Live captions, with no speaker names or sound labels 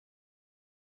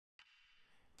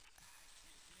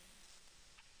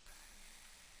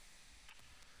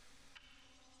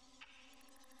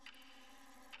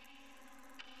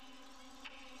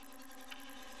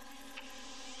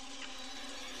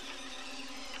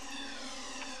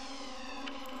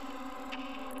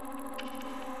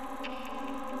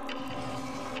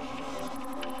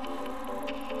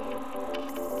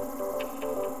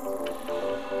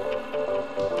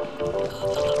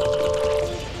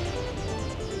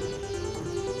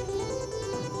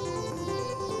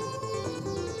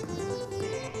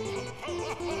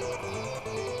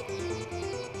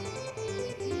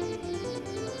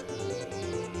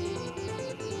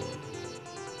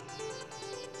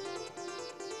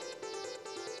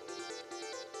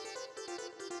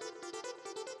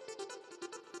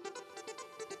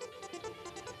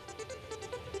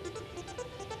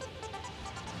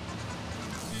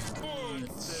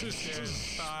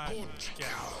Sisters Podcast.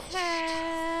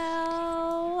 Hello.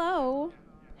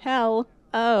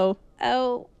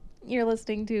 Oh, You're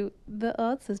listening to the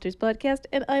Odd Sisters podcast,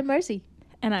 and I'm Marcy.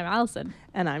 and I'm Allison.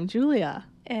 And I'm Julia.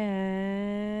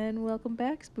 And welcome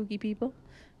back, spooky people.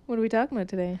 What are we talking about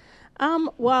today?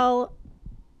 Well,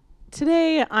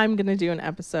 today I'm going to do an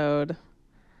episode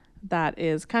that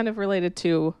is kind of related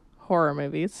to horror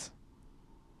movies.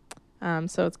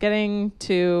 So it's getting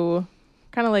to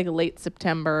kind of like late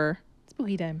September.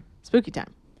 Spooky time. Spooky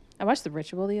time. I watched The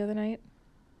Ritual the other night.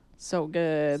 So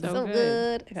good. So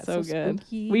good. I got So good.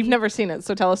 spooky. We've never seen it,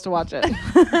 so tell us to watch it.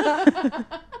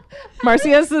 Marcy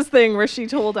has this thing where she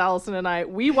told Allison and I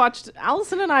watched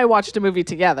a movie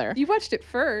together. You watched it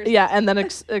first. Yeah, and then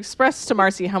expressed to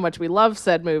Marcy how much we love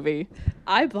said movie.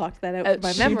 I blocked that out from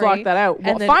my She memory. blocked that out.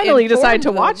 Well, and then finally decided to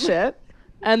informed watch them. it,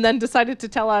 and then decided to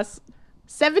tell us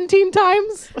 17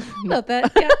 times Not that.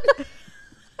 Yeah.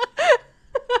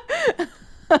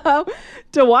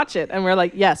 to watch it. And we're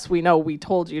like, yes, we know. We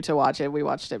told you to watch it. We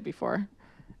watched it before.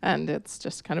 And it's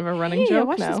just kind of a running Hey, joke I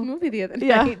watched now. this movie the other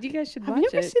Yeah. night. You guys should Have watch you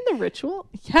ever it. seen The Ritual?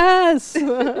 Yes.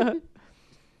 All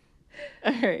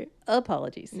right.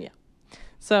 Apologies. Yeah.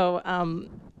 So,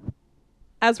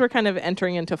 as we're kind of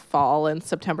entering into fall and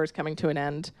September's coming to an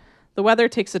end, the weather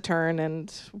takes a turn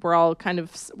and we're all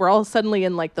suddenly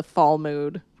in like the fall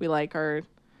mood. We like our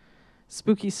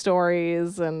spooky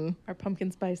stories and Our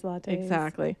pumpkin spice lattes.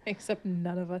 exactly. Except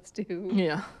none of us do.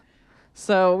 Yeah.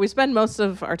 So we spend most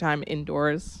of our time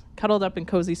indoors, cuddled up in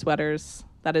cozy sweaters.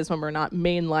 That is when we're not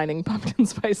mainlining pumpkin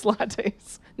spice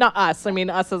lattes. Not us. I mean,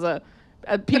 us as a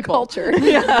people. culture.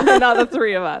 Yeah, not the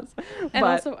three of us. And But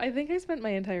also, I think I spent my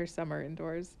entire summer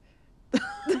indoors.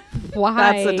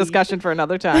 Why? that's a discussion for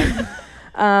another time.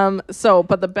 But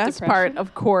the best part, Depression?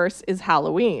 of course, is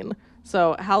Halloween.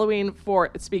 So Halloween, for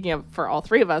all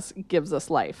three of us, gives us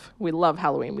life. We love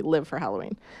Halloween. We live for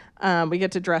Halloween. We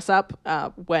get to dress up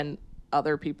when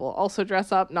other people also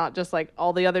dress up, not just like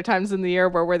all the other times in the year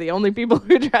where we're the only people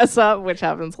who dress up, which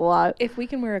happens a lot. If we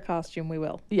can wear a costume, we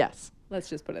will. Yes, Let's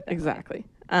just put it that exactly.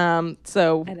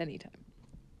 So way. At any time.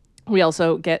 we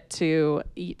also get to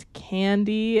eat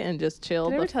candy and just chill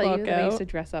Did I the ever tell fuck you that I used out. to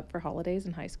dress up for holidays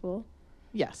in high school?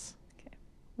 Yes. Okay.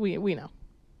 We know.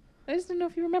 I just didn't know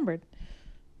if you remembered.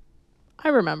 I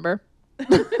remember.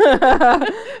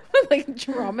 Like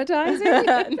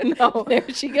traumatizing? No. There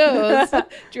she goes,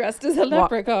 dressed as a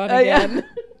leprechaun yeah. again.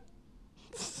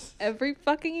 Every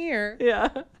fucking year. Yeah.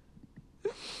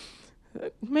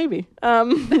 Maybe.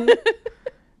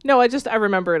 No, I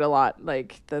remember it a lot.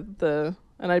 Like and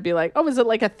I'd be like, oh, is it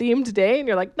like a themed day? And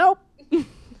you're like, nope.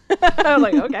 I'm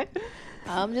like, okay.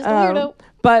 I'm just a weirdo.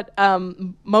 But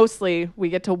mostly we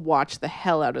get to watch the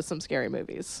hell out of some scary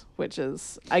movies, which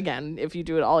is, again, if you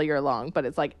do it all year long, but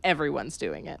it's like everyone's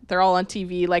doing it. They're all on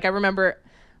TV. Like I remember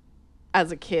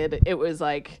as a kid, it was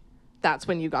like, that's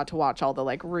when you got to watch all the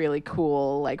like really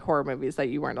cool like horror movies that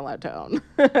you weren't allowed to own.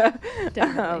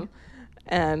 Definitely.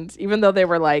 And even though they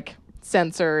were like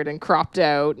censored and cropped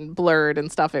out and blurred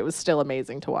and stuff, it was still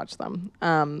amazing to watch them.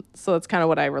 So that's kind of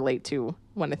what I relate to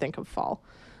when I think of fall.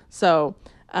 So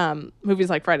movies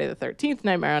like Friday the 13th,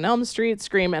 Nightmare on Elm Street,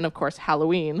 Scream, and of course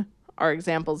Halloween are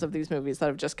examples of these movies that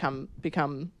have just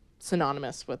become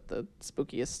synonymous with the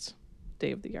spookiest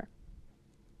day of the year.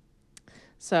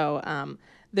 So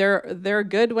they're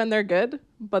good when they're good,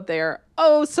 but they are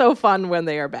oh so fun when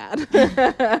they are bad.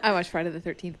 I watched Friday the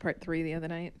 13th Part 3 the other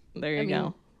night. There you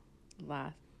go.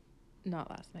 Not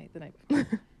last night, the night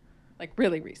before. Like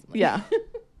really recently. Yeah.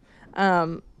 That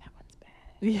one's bad.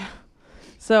 Yeah.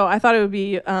 So I thought it would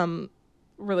be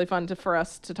really fun for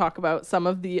us to talk about some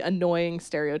of the annoying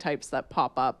stereotypes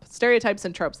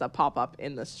and tropes that pop up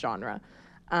in this genre.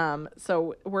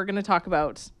 So we're going to talk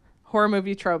about horror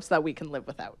movie tropes that we can live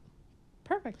without.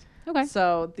 Perfect. Okay.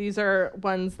 So these are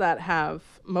ones that have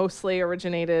mostly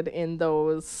originated in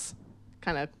those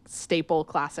kind of staple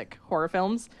classic horror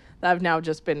films that have now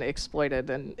just been exploited,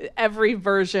 and every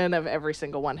version of every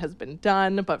single one has been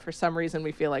done, but for some reason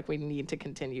we feel like we need to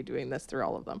continue doing this through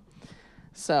all of them.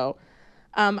 So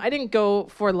I didn't go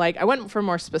for I went for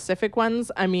more specific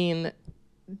ones. I mean,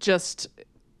 just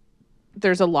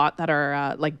there's a lot that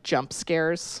are like jump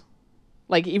scares.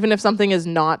 Like even if something is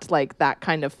not like that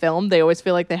kind of film, they always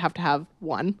feel like they have to have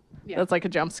one that's like a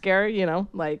jump scare,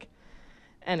 like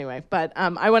anyway. But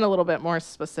I went a little bit more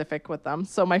specific with them.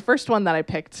 So my first one that I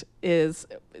picked is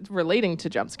relating to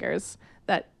jump scares,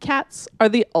 that cats are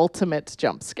the ultimate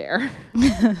jump scare.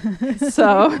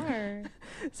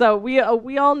 So we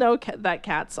all know that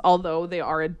cats, although they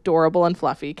are adorable and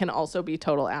fluffy, can also be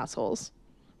total assholes,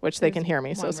 which they can hear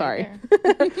me, so one right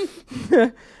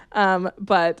sorry.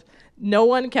 But no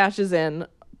one cashes in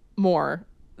more.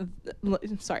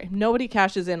 Nobody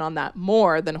cashes in on that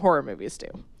more than horror movies do.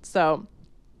 So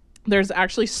there's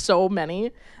actually so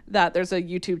many that there's a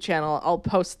YouTube channel. I'll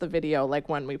post the video like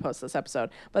when we post this episode,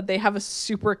 but they have a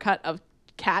super cut of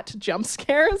cat jump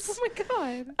scares. Oh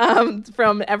my God.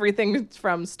 From everything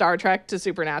from Star Trek to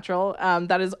Supernatural.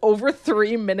 That is over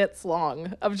 3 minutes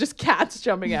long of just cats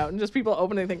jumping out and just people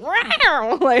opening things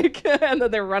like, and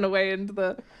then they run away into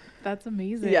the. That's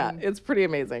amazing. Yeah, it's pretty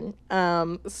amazing.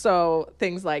 So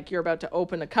things like you're about to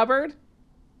open a cupboard,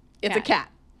 it's a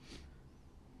cat.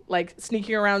 Like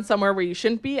sneaking around somewhere where you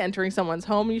shouldn't be, entering someone's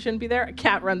home you shouldn't be there, a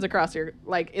cat runs across your,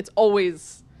 like, it's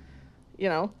always,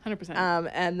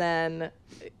 100%. And then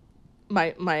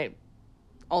my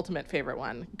ultimate favorite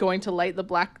one, going to light the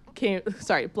black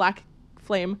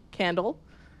flame candle.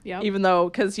 Yeah. Even though,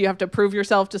 because you have to prove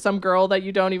yourself to some girl that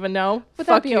you don't even know. Would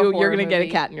that Fuck be a you, horror you're gonna get a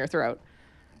movie? cat in your throat.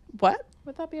 What?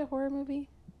 Would that be a horror movie?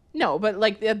 No, but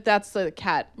like that's the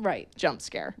cat Right. jump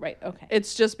scare. Right. Okay.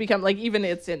 It's just become like, even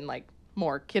it's in like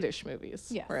more kiddish movies.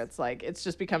 Yes. Where it's like it's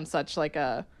just become such like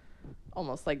a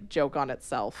almost like joke on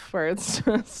itself, where it's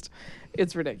just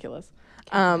it's ridiculous.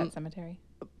 Pet Cemetery.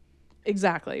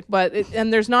 Exactly. But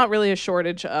and there's not really a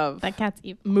shortage of That cat's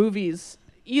evil. movies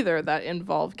either that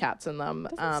involve cats in them.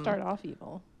 It doesn't start off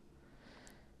evil.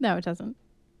 No, it doesn't.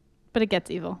 But it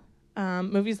gets evil.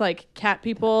 Movies like Cat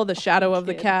People, The Shadow of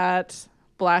the Kid. Cat,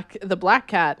 The Black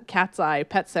Cat, Cat's Eye,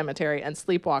 Pet Cemetery, and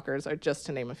Sleepwalkers are just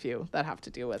to name a few that have to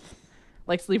do with,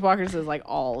 like, Sleepwalkers is like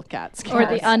all cats. Or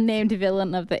the unnamed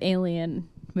villain of the Alien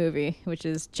movie, which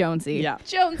is Jonesy. Yeah.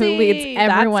 Jonesy. Who leads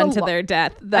everyone That's a to lo- their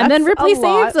death. That's And then Ripley a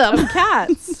lot saves them. of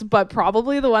cats, but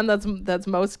probably the one that's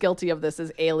most guilty of this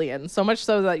is Alien. So much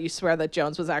so that you swear that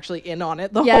Jones was actually in on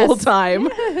it the Yes. whole time.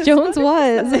 Jones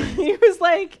was. he was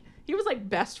like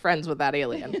best friends with that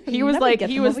alien. He was Let me like get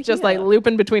he them was over just here. like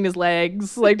looping between his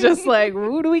legs, like just like,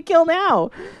 who do we kill now?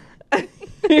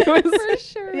 He was, For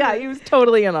sure. Yeah, he was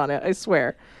totally in on it, I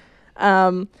swear.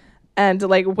 And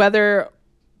like whether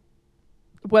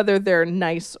they're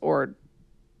nice or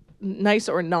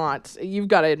not, you've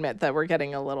got to admit that we're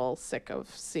getting a little sick of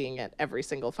seeing it every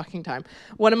single fucking time.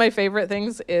 One of my favorite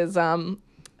things is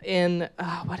in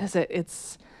what is it?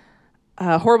 It's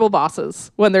Horrible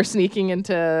Bosses, when they're sneaking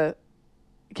into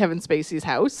Kevin Spacey's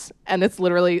house, and it's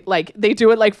literally like they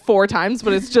do it like 4 times,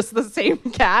 but it's just the same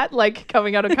cat like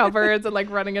coming out of cupboards and like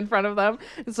running in front of them.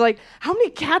 It's like, how many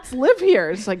cats live here?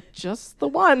 It's like just the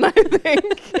one, I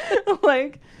think.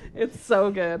 Like, it's so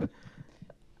good.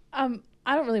 I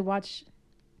don't really watch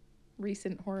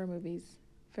recent horror movies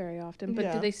very often, but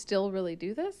Yeah. do they still really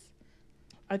do this?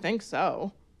 I think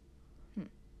so.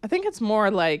 I think it's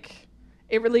more like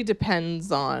it really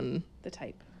depends on, The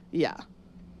type. yeah.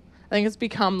 I think it's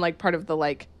become like part of the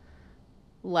like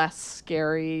less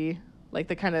scary, like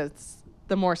the kind of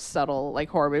the more subtle like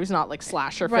horror movies, not like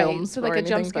slasher films. So or like a anything,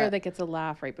 jump scare but- that gets a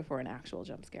laugh right before an actual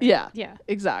jump scare. Yeah. Yeah.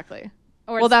 Exactly.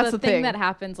 Or Well, it's that's the the thing thing. that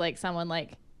happens, like someone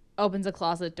like opens a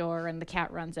closet door and the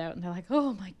cat runs out and they're like,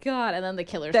 oh my God. And then the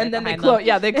killer's Then right then they behind close. them.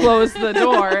 Yeah, they close the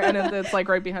door and it's like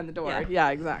right behind the door. Yeah. Yeah,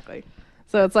 exactly.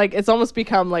 So it's like it's almost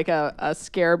become like a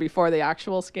scare before the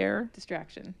actual scare.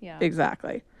 Distraction. Yeah.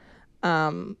 Exactly.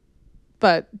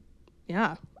 But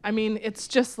yeah, I mean, it's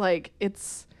just like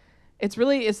it's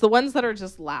the ones that are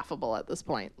just laughable at this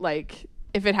point. Like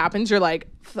if it happens, you're like,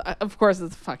 of course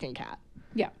it's a fucking cat.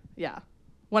 Yeah. Yeah.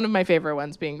 One of my favorite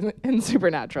ones being in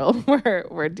Supernatural,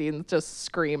 where Dean just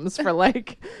screams for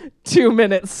like 2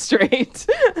 minutes straight.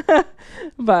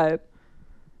 But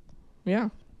yeah.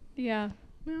 Yeah.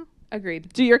 Yeah.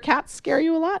 Agreed. Do your cats scare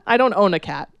you a lot? I don't own a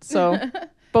cat, so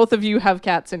both of you have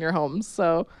cats in your homes.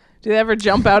 So do they ever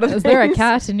jump out of Is there a things?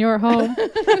 cat in your home?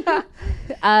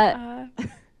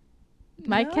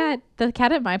 My No. cat, the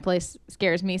cat at my place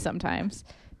scares me sometimes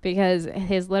because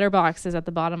his litter box is at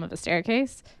the bottom of a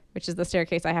staircase, which is the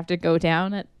staircase I have to go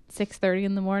down at 6:30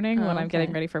 in the morning when I'm getting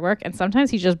okay. ready for work. And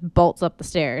sometimes he just bolts up the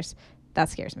stairs. That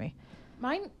scares me.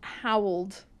 Mine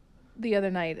howled the other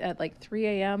night at like 3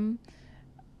 a.m.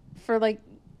 for like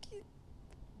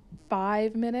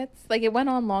 5 minutes. Like it went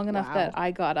on long enough Wow. that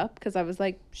I got up because I was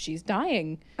like, she's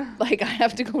dying. Like I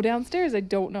have to go downstairs. I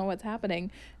don't know what's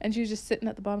happening. And she was just sitting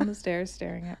at the bottom of the stairs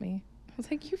staring at me. I was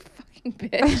like, you fucking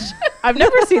bitch. I've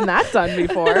never seen that done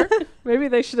before. Maybe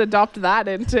they should adopt that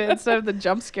into instead of the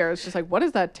jump scare. It's just like, what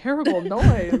is that terrible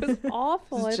noise? It was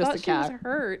awful. I It's just thought a she was cat.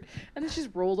 hurt. And then she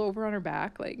just rolled over on her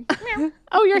back like,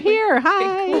 Oh, you're here.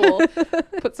 Hi. okay, cool.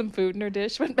 Put some food in her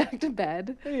dish, went back to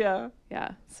bed. Yeah.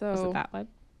 Yeah. Was So it that one?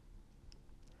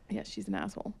 yeah, she's an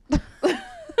asshole. I'm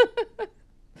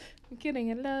kidding.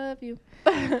 I love you.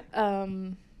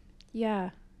 Yeah.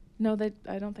 No,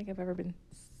 I don't think I've ever been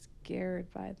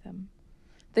scared by them.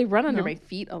 They run under No. my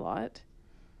feet a lot.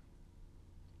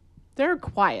 They're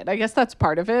quiet. I guess that's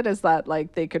part of it, is that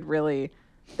like they're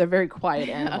very quiet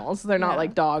Yeah. animals. They're not Yeah.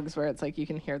 like dogs where it's like you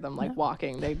can hear them like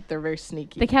walking. They're very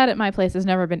sneaky. The cat at my place has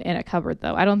never been in a cupboard,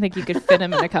 though. I don't think you could fit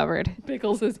him in a cupboard.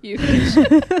 Pickles is huge.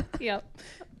 Yep.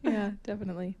 Yeah,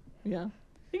 definitely. Yeah.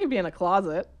 He can be in a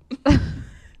closet.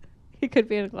 He could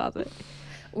be in a closet.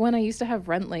 When I used to have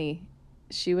Rentley,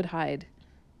 she would hide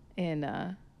in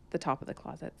the top of the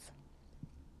closets.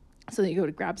 So then you go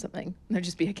to grab something, and there'd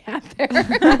just be a cat there.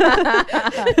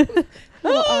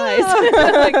 Little eyes.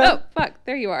 Like, oh, fuck,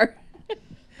 there you are.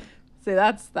 See,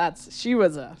 she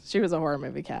was a horror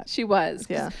movie cat. She was. 'Cause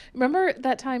Yeah. Remember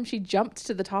that time she jumped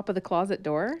to the top of the closet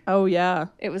door? Oh yeah.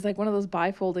 It was like one of those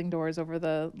bifolding doors over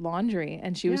the laundry,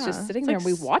 and she was Yeah, just sitting it's there, like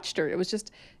and we watched her. It was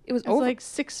It's over, like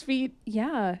 6 feet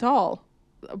yeah, tall.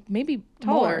 maybe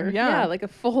taller. More, yeah. Like a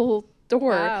full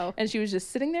door. Wow. And she was just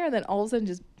sitting there, and then all of a sudden,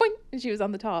 just boing, and she was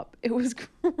on the top. It was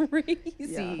crazy.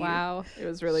 Yeah. Wow. It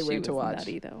was really She weird to was watch.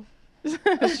 nutty, though.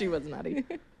 She was nutty.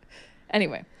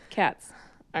 Anyway, cats.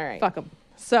 All right. Fuck them.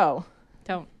 So,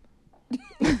 Don't.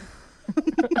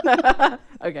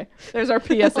 okay. There's our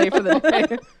PSA for the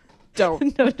day.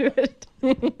 Don't. Don't do it.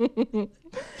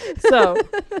 So,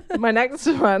 my next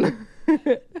one.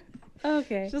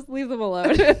 Okay. Just leave them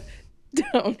alone.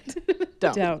 Don't.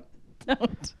 Don't.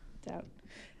 Don't.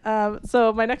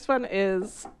 So my next one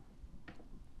is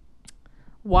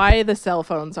why the cell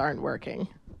phones aren't working.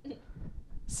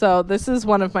 So this is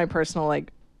one of my personal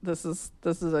this is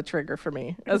a trigger for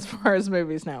me as far as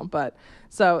movies now. But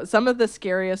so some of the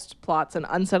scariest plots and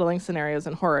unsettling scenarios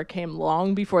in horror came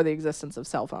long before the existence of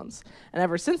cell phones. And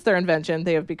ever since their invention,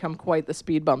 they have become quite the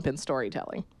speed bump in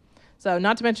storytelling. So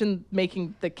not to mention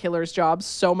making the killer's job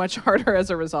so much harder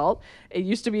as a result. It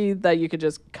used to be that you could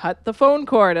just cut the phone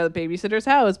cord at the babysitter's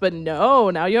house, but no,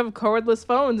 now you have cordless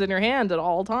phones in your hand at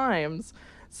all times.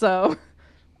 So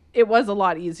it was a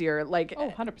lot easier. Like, Oh,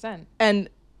 100%. and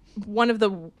one of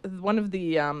the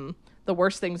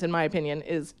worst things, in my opinion,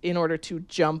 is in order to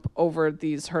jump over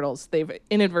these hurdles, they've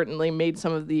inadvertently made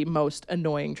some of the most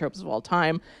annoying tropes of all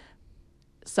time.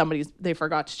 They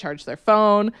forgot to charge their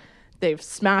phone. They've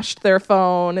smashed their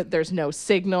phone. There's no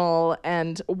signal.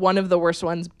 And one of the worst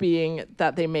ones being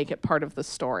that they make it part of the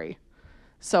story.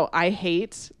 So I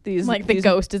hate these. Like the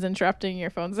ghost is interrupting your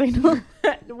phone signal.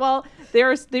 Well,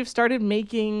 they've started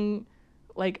making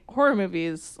like horror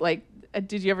movies. Like,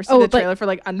 did you ever see Oh, the like- trailer for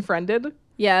like Unfriended?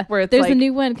 Yeah. Where it's There's a like-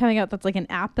 new one coming out that's like an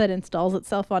app that installs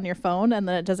itself on your phone and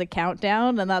then it does a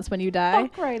countdown and that's when you die.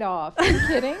 Fuck right off. Are you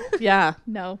kidding? Yeah.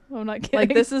 No, I'm not kidding.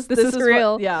 Like this is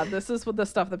real. This is what the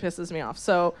stuff that pisses me off.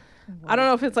 So I don't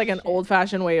know if it's like an old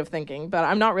fashioned way of thinking, but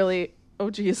I'm not really. Oh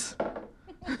geez,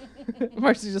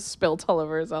 Marcy just spilled all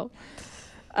over herself.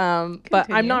 But I'm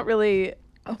Continue. not really.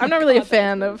 Oh I'm my not really a God,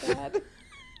 fan that's so of bad.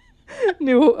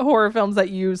 new horror films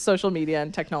that use social media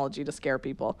and technology to scare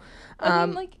people. I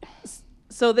mean, like,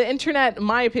 So the internet,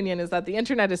 my opinion is that the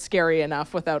internet is scary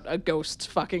enough without a ghost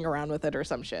fucking around with it or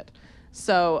some shit.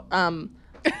 So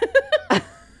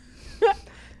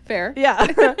fair.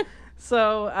 yeah.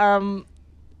 So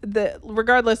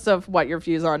regardless of what your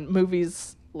views on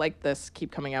movies like this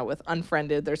keep coming out with.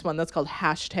 Unfriended, there's one that's called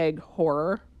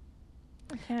 #horror,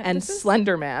 and This is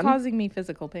Slender Man. causing me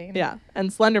physical pain. Yeah,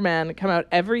 and Slender Man come out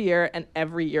every year, and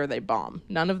every year they bomb.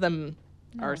 None of them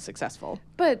are successful.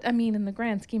 But I mean, in the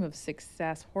grand scheme of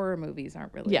success, horror movies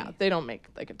aren't really. Yeah, they don't make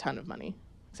like a ton of money,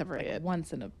 except for like it.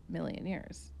 once in a million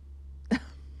years.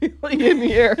 Million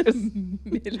years.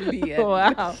 Million.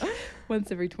 Wow.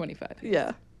 Once every 25 years.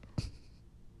 Yeah.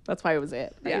 That's why it was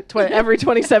it. Yeah. Every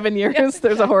 27 years,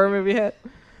 there's a horror movie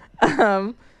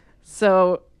hit.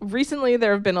 So recently,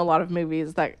 there have been a lot of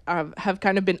movies that have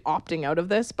kind of been opting out of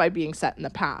this by being set in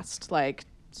the past, like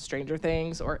Stranger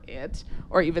Things or It,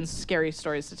 or even Scary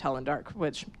Stories to Tell in Dark,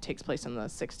 which takes place in the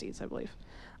 60s, I believe.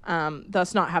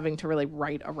 Thus not having to really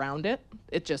write around it.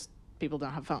 It just, people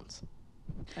don't have phones.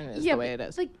 And it is the way it but,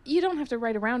 is. Like, you don't have to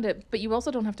write around it, but you also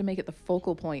don't have to make it the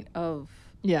focal point of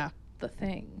Yeah. the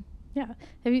thing. Yeah.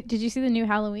 Did you see the new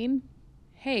Halloween?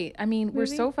 Hey, I mean, we're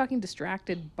Movie? so fucking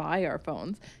distracted by our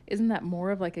phones. Isn't that more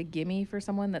of like a gimme for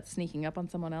someone that's sneaking up on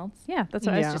someone else? Yeah, that's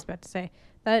what I Yeah. was just about to say.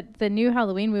 That the new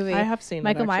Halloween movie, I have seen it,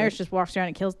 Michael Myers actually. just walks around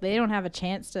and kills. They don't have a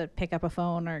chance to pick up a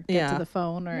phone or get Yeah. to the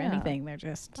phone or Yeah. anything. They're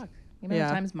just Fuck. You know, Yeah.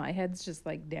 times my head's just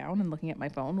like down and looking at my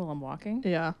phone while I'm walking.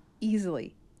 Yeah.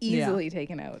 Easily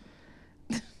taken out.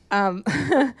 And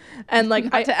like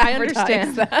Not to I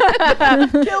advertise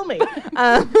understand kill me.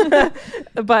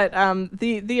 But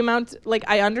the amount, like,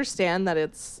 I understand that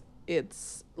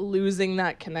it's losing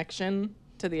that connection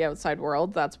to the outside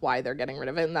world. That's why they're getting rid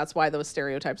of it. And that's why those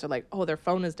stereotypes are like, oh, their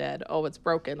phone is dead. Oh, it's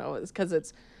broken. Oh, it's because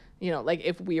it's, like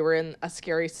if we were in a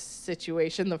scary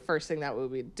situation, the first thing that we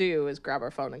would do is grab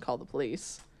our phone and call the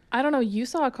police. I don't know. You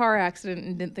saw a car accident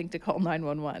and didn't think to call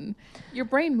 911. Your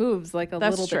brain moves like a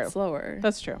little bit slower.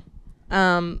 That's true.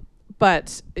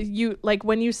 But you like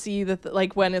when you see that,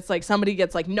 like when it's like somebody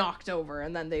gets like knocked over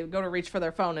and then they go to reach for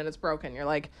their phone and it's broken. You're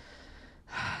like,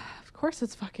 of course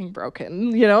it's fucking broken.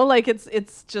 Like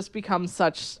it's just become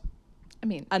such,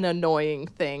 an annoying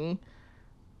thing.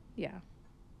 Yeah.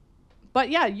 But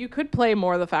yeah, you could play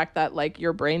more the fact that like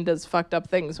your brain does fucked up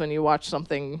things when you watch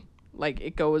something, like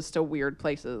it goes to weird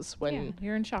places when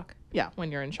you're in shock. Yeah,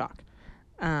 when you're in shock.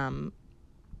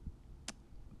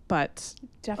 But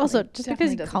Definitely, also, just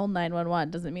because you doesn't. call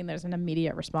 911 doesn't mean there's an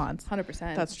immediate response.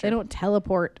 100%. That's true. They don't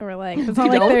teleport or like, it's not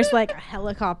like there's like a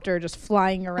helicopter just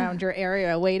flying around your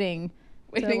area waiting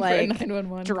to for a like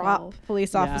 911 drop call.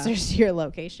 police officers to your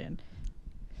location.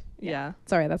 Yeah.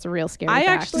 Sorry, that's a real scary I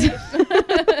fact.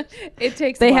 actually It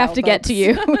takes. They a while, have to get to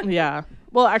you. Yeah.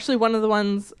 Well, actually, one of the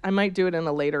ones I might do it in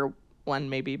a later one,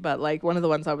 maybe, but like one of the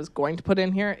ones I was going to put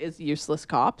in here is useless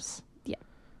cops. Yeah.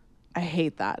 I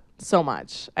hate that so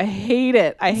much. I hate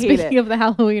it. Speaking of the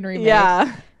Halloween remake.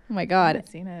 Yeah. Oh my I God. haven't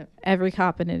seen it. Every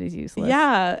cop in it is useless.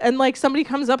 Yeah. And like somebody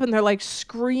comes up and they're like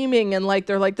screaming and like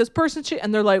they're like, this person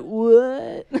and they're like,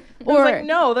 what? Or like,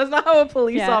 no, that's not how a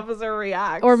police officer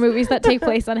reacts. Or movies that take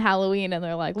place on Halloween and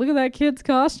they're like, look at that kid's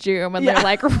costume. And they're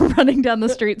like running down the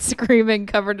street screaming,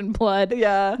 covered in blood.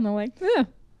 Yeah. And they're like, yeah.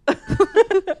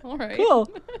 All right. Cool.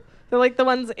 They're like the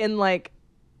ones in like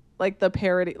the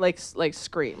parody, like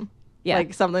Scream. Yeah.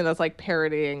 Like something that's like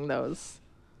parodying those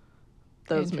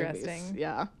movies. Interesting.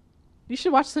 Yeah. You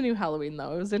should watch the new Halloween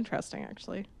though. It was interesting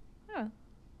actually. Yeah.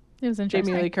 It was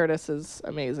interesting. Jamie Lee Curtis is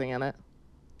amazing in it.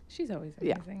 She's always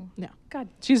Yeah. amazing. Yeah. God.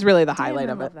 She's really the damn, highlight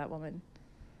I of love it. that woman.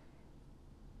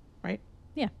 Right?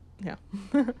 Yeah. Yeah.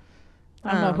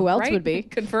 I don't know who else Right? would be.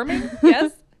 Confirming?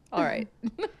 Yes. All right.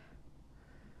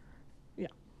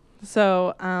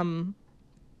 So,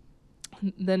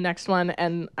 the next one,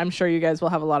 and I'm sure you guys will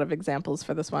have a lot of examples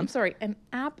for this I'm one. sorry. An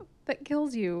app that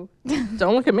kills you.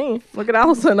 Don't look at me. Look at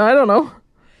Allison. I don't know.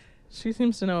 She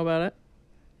seems to know about it.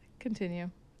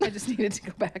 Continue. I just needed to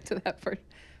go back to that for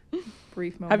a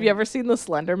brief moment. Have you ever seen the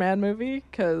Slender Man movie?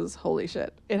 Because holy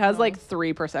shit. It has No. like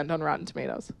 3% on Rotten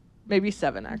Tomatoes. Maybe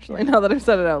 7 actually, now that I've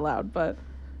said it out loud. But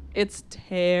it's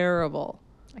terrible.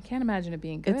 I can't imagine it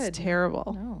being good. It's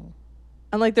terrible. No.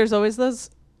 And like there's always those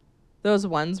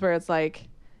ones where it's like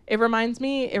it reminds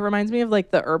me of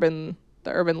like the urban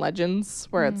legends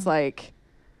where it's like,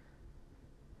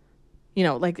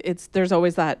 like there's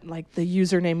always that like the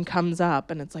username comes up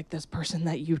and it's like this person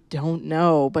that you don't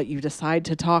know but you decide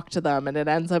to talk to them and it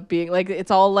ends up being like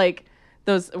it's all like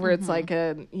those where it's like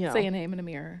a Say a name in a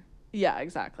mirror. yeah,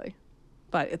 exactly.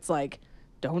 But it's like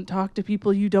don't talk to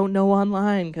people you don't know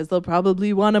online because they'll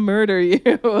probably want to murder you.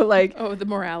 Like, Oh, the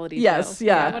morality. yes, tale.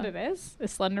 yeah. Is that what it is?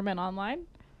 Is Slenderman online?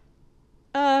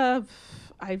 I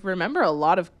remember a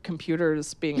lot of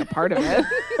computers being a part of it.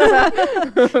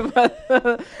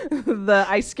 But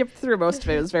I skipped through most of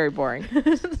it. It was very boring.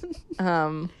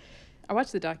 I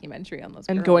watched the documentary on those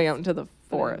And girls, going out into the but I didn't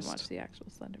forest. watch the actual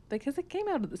Slender because it came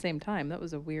out at the same time. That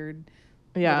was a weird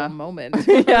Yeah. little moment.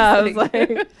 Yeah, I was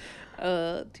like,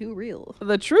 too real.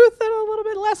 the truth and a little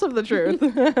bit less of the truth.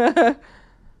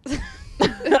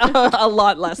 A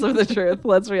lot less of the truth,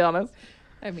 let's be honest.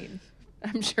 I mean,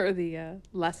 I'm sure the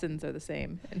lessons are the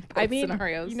same in both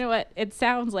scenarios. You know what? It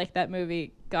sounds like that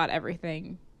movie got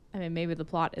everything. I mean, maybe the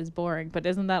plot is boring, but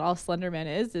isn't that all Slenderman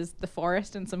is the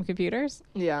forest and some computers?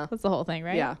 Yeah. That's the whole thing,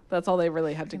 right? Yeah, that's all they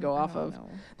really had to go I off don't of. know.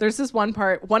 There's this one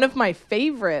part, one of my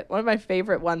favorite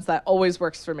ones that always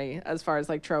works for me as far as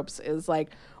like tropes is like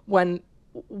when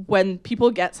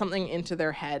people get something into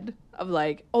their head of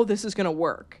like, oh, this is gonna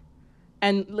work.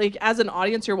 And like as an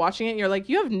audience, you're watching it and you're like,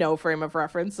 you have no frame of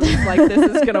reference of like this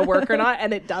is gonna work or not,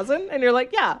 and it doesn't. And you're like,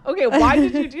 yeah, okay, why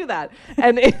did you do that?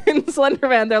 And in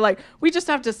Slenderman, they're like, we just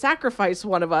have to sacrifice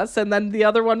one of us and then the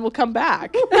other one will come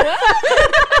back.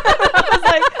 I was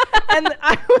like, and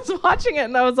I was watching it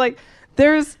and I was like,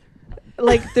 there's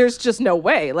just no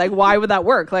way. Like, why would that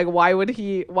work? Like, why would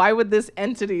this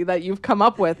entity that you've come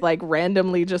up with, like,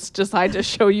 randomly just decide to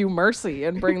show you mercy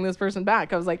and bring this person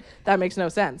back? I was like, that makes no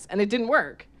sense. And it didn't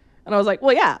work. And I was like,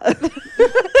 well, yeah.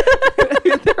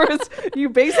 You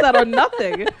based that on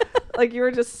nothing. Like, you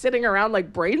were just sitting around,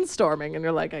 like, brainstorming, and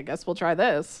you're like, I guess we'll try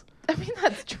this. I mean,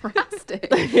 that's drastic.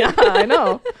 Yeah, I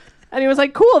know. And he was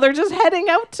like, cool, they're just heading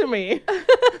out to me.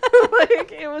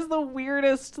 Like, it was the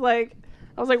weirdest, like,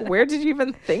 I was like, where did you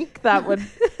even think that would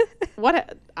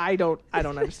what? I don't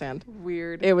understand.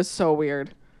 Weird. It was so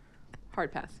weird.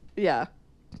 Hard pass. Yeah.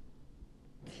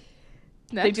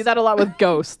 Next. They do that a lot with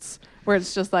ghosts, where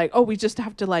it's just like, oh, we just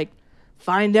have to like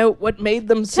find out what made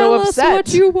them Tell so upset. us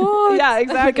what you want. Yeah, And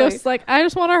the exactly. ghost's like, I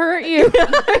just want to hurt you.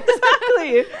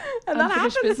 Exactly. And that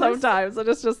Unfinished happens business. sometimes. And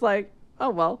it's just like, oh,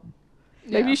 well,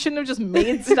 maybe Yeah. you shouldn't have just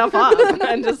made stuff up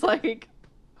and just like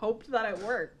hoped that it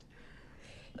worked.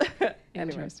 Anyway.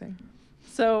 Interesting.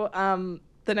 So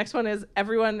the next one is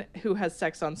everyone who has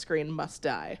sex on screen must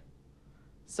die.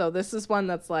 So this is one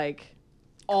that's like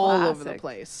all over the Classic.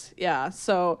 place. Yeah.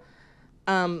 So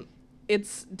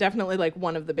it's definitely like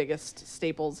one of the biggest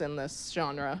staples in this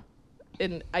genre.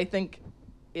 And I think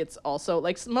it's also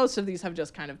like most of these have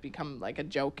just kind of become like a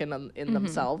joke in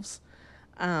themselves.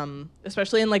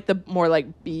 Especially in like the more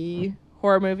like B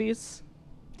horror movies.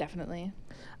 Definitely.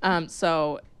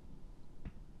 So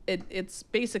it's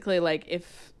basically like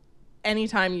if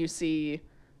anytime you see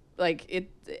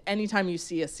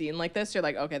a scene like this, you're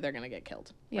like, okay, they're gonna get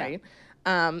killed, Yeah.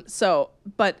 right? So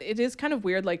but it is kind of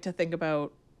weird like to think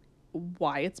about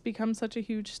why it's become such a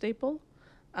huge staple.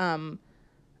 And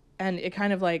it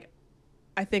kind of like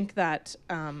I think that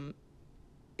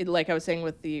it, like I was saying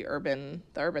with the urban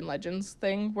legends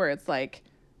thing, where it's like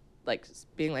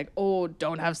being like, oh,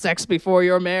 don't have sex before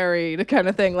you're married kind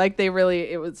of thing. Like it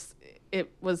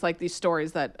was like these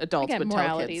stories that adults Again, would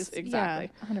moralities. tell kids.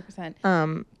 Exactly. Yeah,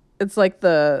 100%. It's like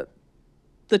the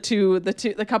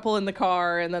couple in the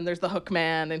car, and then there's the hook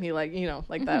man, and he like, you know,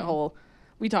 like that whole,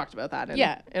 we talked about that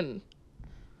in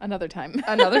Another time.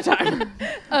 another time.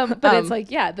 But it's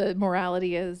like, yeah, the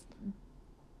morality is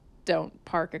don't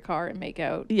park a car and make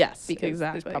out. Yes, Because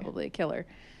exactly. there's probably a killer.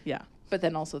 Yeah. But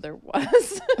then also there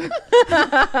was.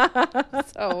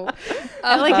 So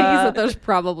I like how you said there's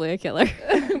probably a killer.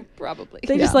 probably.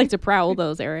 They just like to prowl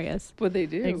those areas. What they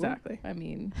do. Exactly. I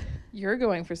mean, you're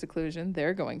going for seclusion.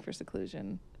 They're going for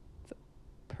seclusion. It's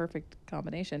a perfect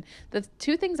combination. The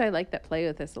two things I like that play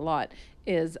with this a lot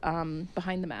is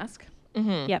Behind the Mask.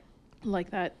 Yep.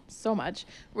 Like that so much,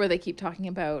 where they keep talking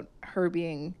about her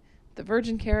being the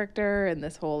virgin character and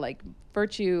this whole like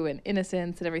virtue and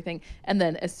innocence and everything. And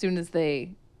then as soon as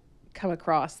they come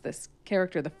across this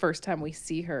character, the first time we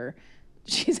see her,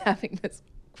 she's having this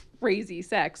crazy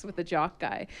sex with a jock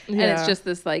guy. And it's Yeah. just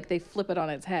this like they flip it on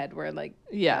its head where like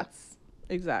Yeah. that's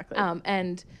Exactly.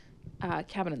 and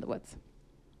Cabin in the Woods,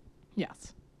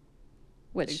 Yes.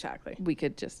 which Exactly. we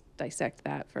could just dissect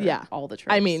that for Yeah. all the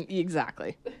tropes. I mean,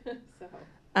 exactly. so,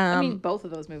 I mean Um, both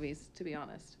of those movies, to be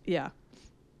honest. yeah.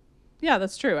 Yeah,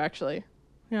 that's true actually.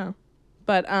 Yeah.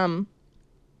 But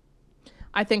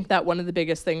I think that one of the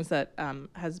biggest things that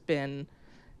has been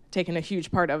taken a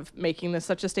huge part of making this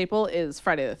such a staple is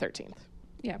Friday the 13th.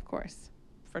 Yeah, of course.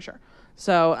 For sure.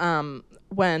 So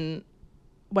when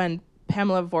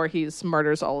Pamela Voorhees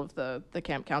murders all of the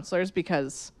camp counselors,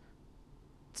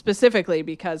 specifically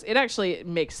because it actually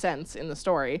makes sense in the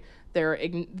story.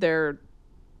 The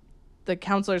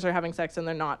counselors are having sex and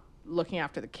they're not looking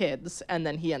after the kids, and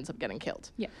then he ends up getting killed.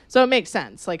 Yeah. So it makes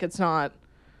sense. Like it's not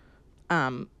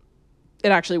it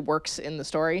actually works in the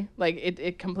story. Like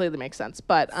it completely makes sense.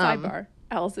 But Sidebar.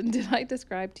 Allison, did I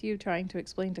describe to you trying to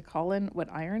explain to Colin what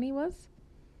irony was?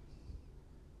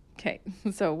 Okay,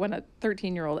 so when a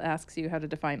 13-year-old asks you how to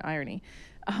define irony,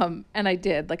 and I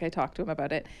did, like I talked to him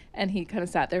about it, and he kind of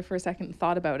sat there for a second and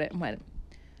thought about it and went,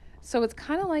 so it's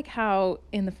kind of like how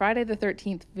in the Friday the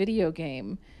 13th video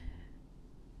game,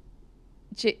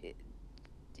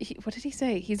 what did he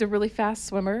say? He's a really fast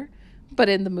swimmer, but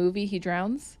in the movie he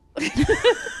drowns.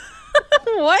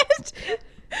 What?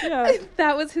 Yeah.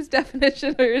 That was his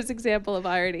definition or his example of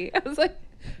irony. I was like,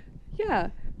 yeah,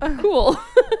 cool.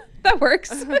 That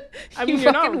works. I You mean,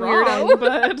 you're not fucking wrong, weirdo.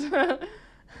 but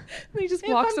And he just if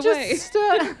walks I'm away.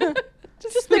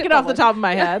 Just thinking off the top of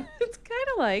my head. It's kind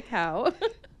of like how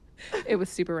it was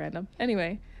super random.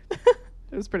 Anyway,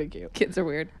 It was pretty cute. kids are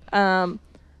weird.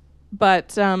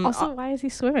 But Also, why is he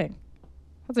swimming?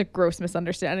 That's a gross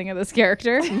misunderstanding of this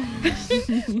character.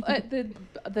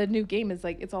 The new game is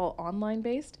like it's all online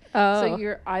based. Oh. So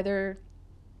you're either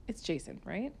it's Jason,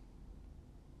 right?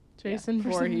 Jason Yeah,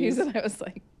 for some Voorhees. reason I was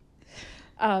like,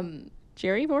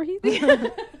 Jerry Voorhees?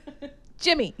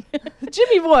 Jimmy.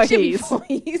 Jimmy Voorhees. Jimmy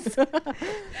Voorhees.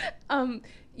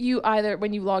 You either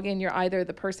when you log in, you're either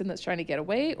the person that's trying to get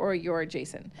away or you're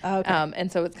Jason. Okay.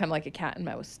 And so it's kind of like a cat and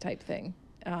mouse type thing,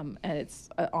 and it's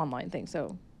an online thing.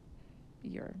 So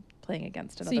you're playing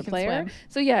against you another can player. swim?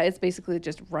 So yeah, it's basically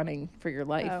just running for your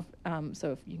life. Oh.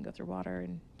 So if you can go through water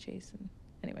and chase, and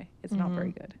anyway, it's not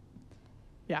very good.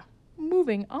 Yeah.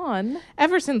 Moving on.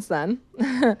 Ever since then,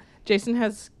 Jason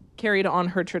has carried on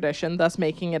her tradition, thus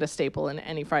making it a staple in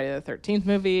any Friday the 13th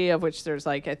movie, of which there's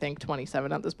like, I think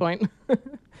 27 at this point.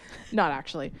 Not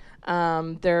actually.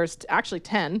 There's actually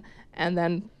 10, and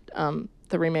then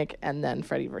the remake, and then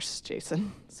Freddy vs.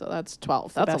 Jason. So that's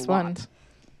 12. That's best a lot. one.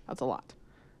 That's a lot.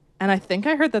 And I think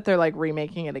I heard that they're like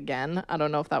remaking it again. I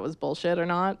don't know if that was bullshit or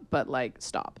not, but like,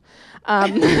 stop.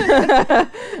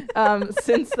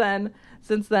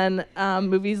 Since then,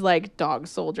 movies like Dog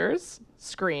Soldiers,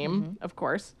 Scream, of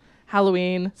course,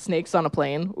 Halloween, Snakes on a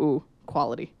Plane, ooh,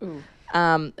 quality. Ooh.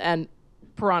 And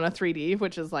Piranha 3D,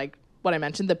 which is like what I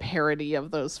mentioned, the parody of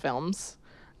those films,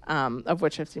 of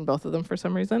which I've seen both of them for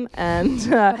some reason,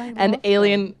 and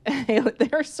Alien.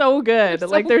 They're so good.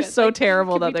 Like they're good. so Like,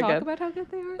 terrible can that we they're talk good. about how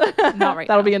good they are? Not right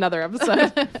That'll now. be another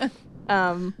episode.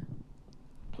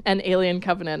 And Alien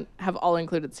Covenant have all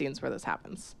included scenes where this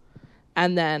happens.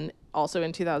 And then also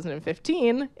in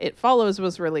 2015, It Follows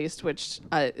was released, which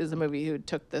is a movie who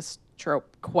took this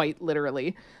trope quite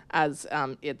literally, as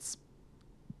it's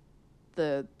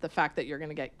the fact that you're going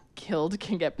to get killed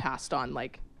can get passed on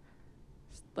like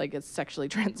it's sexually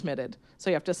transmitted. So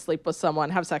you have to sleep with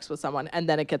someone, have sex with someone, and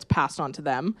then it gets passed on to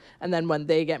them. And then when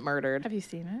they get murdered, Have you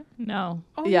seen it? No.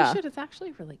 Oh, Yeah. you should. It's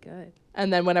actually really good.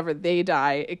 and then whenever they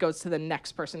die, it goes to the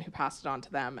next person who passed it on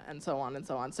to them, and so on and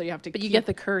so on. So you have to But you keep get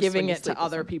the curse giving when you it sleep to with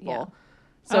other someone. people. Yeah.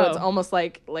 So it's Oh. almost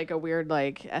like a weird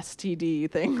like STD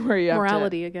thing where you have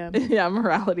Morality again. to, yeah,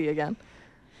 morality again.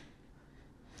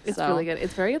 It's So- really good.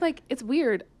 It's very like it's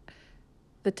weird.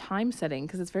 The time setting,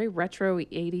 because it's very retro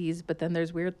 80s, but then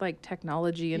there's weird like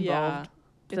technology involved.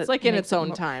 It's that like in makes its it own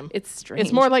more- time. It's strange.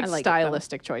 It's more like I like it, though.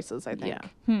 stylistic choices, I think.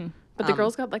 Yeah. But the Um,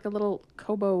 girl's got like a little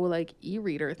Kobo like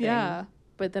e-reader thing. Yeah.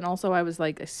 But then also I was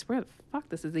like, I swear the fuck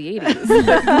this is the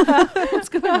 80s. What's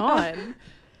going on?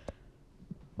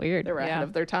 Weird. They were ahead Yeah.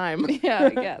 of their time. Yeah, I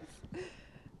guess.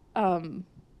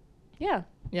 Yeah.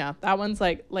 Yeah, that one's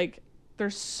like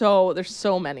there's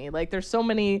so many. Like there's so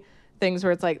many things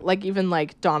where it's like even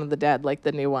like Dawn of the Dead, like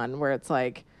the new one, where it's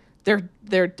like they're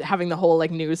having the whole like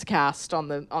newscast on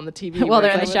the TV. While where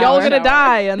they're it's in the like, y'all shower. gonna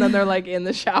die, and then they're like in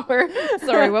the shower.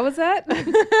 Sorry, what was that?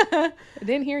 I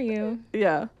didn't hear you.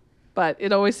 Yeah, but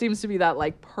it always seems to be that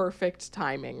like perfect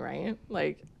timing, right?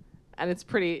 Like, and it's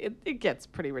pretty. It gets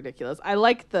pretty ridiculous. I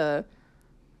like the.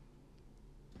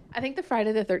 I think the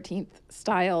Friday the 13th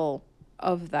style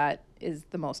of that is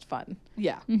the most fun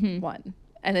Yeah. one.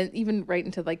 And then even right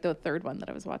into like the third one that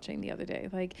I was watching the other day.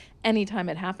 Like anytime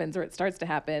it happens or it starts to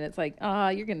happen, it's like,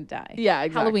 you're going to die. Yeah,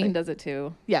 exactly. Halloween does it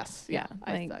too. Yes. Yeah,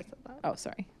 I like- said that. Oh,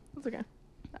 sorry. That's okay.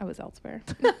 I was elsewhere.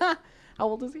 How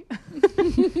old is he?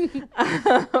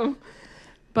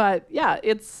 But yeah,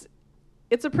 it's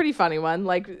a pretty funny one.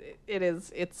 Like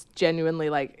it's genuinely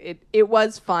like it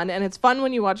was fun, and it's fun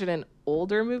when you watch it in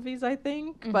older movies, I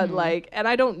think. But like, and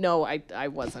I don't know, I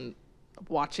wasn't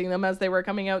watching them as they were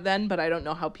coming out then, but I don't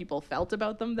know how people felt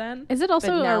about them then. Is it But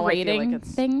also now a I feel like rating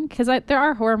it's- thing? Because there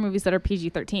are horror movies that are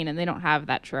PG-13 and they don't have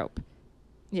that trope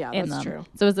Yeah, in that's them. true.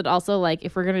 So is it also like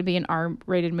if we're going to be an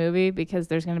R-rated movie because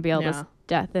there's going to be all Yeah. this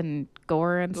death and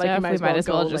gore and Like, you stuff, might we as might well as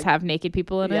well go, just like- have naked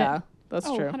people in Yeah, it. that's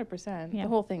oh, true. 100%. Yeah. The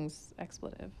whole thing's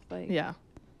expletive. Like Yeah,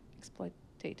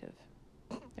 exploitative.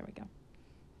 There we go.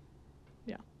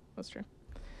 that's true.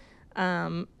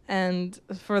 And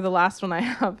for the last one I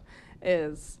have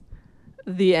is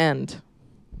The End.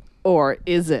 Or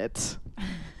is it?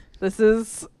 This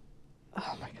is,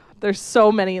 oh my God. There's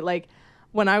so many, like,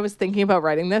 when I was thinking about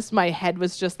writing this, my head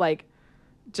was just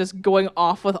going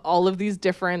off with all of these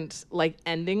different, like,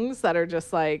 endings that are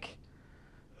just, like,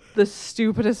 the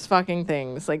stupidest fucking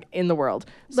things, like, in the world.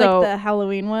 So, like the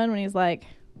Halloween one when he's like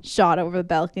shot over the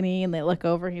balcony and they look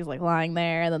over, he's like lying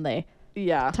there, and then they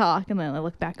yeah. talk and then they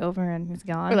look back over and he's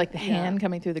gone. Or like the hand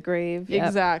coming through the grave. Yep.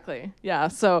 Exactly. Yeah.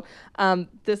 So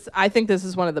I think this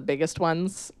is one of the biggest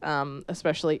ones,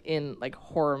 especially in like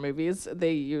horror movies.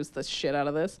 They use the shit out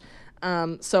of this.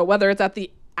 So whether it's at the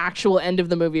actual end of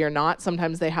the movie or not,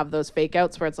 sometimes they have those fake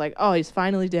outs where it's like, oh, he's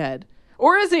finally dead.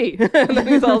 Or is he? And then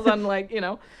he's all of a sudden like,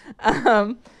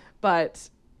 but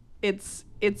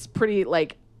it's pretty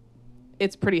like,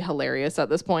 it's pretty hilarious at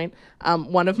this point.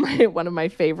 One of my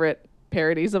favorite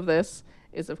parodies of this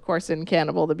is, of course, in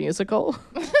Cannibal the Musical,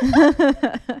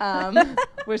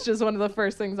 which is one of the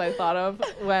first things I thought of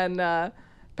when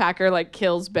Packer like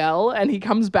kills Belle and he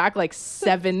comes back like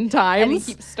 7 times. And he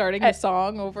keeps starting the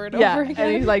song over and yeah, over again.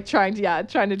 and he's like trying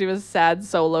to do his sad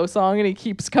solo song, and he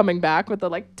keeps coming back with the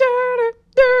like,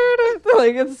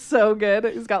 like it's so good.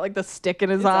 He's got like the stick in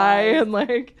his eye, eyes. and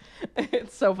like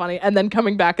it's so funny. And then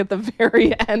coming back at the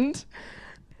very end,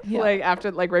 like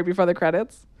after like right before the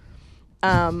credits.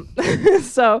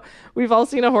 So we've all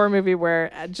seen a horror movie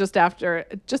where just after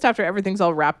everything's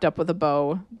all wrapped up with a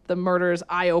bow, the murderer's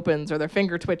eye opens or their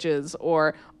finger twitches,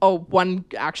 or one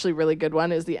actually really good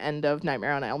one is the end of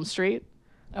Nightmare on Elm Street.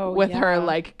 Oh, With her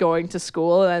like going to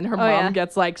school and her mom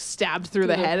gets like stabbed through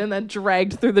the head and then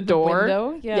dragged through the door.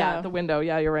 Window? Yeah, the window.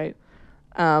 Yeah, you're right.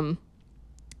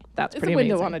 That's It's pretty a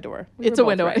window amazing. on a door. It's a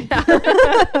window. Right.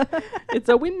 It's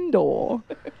a window.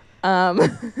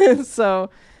 So,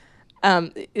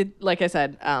 it like I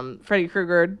said, Freddy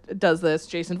Krueger does this.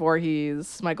 Jason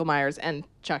Voorhees, Michael Myers, and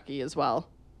Chucky as well.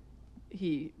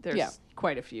 There's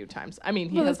quite a few times. I mean,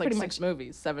 he has like 7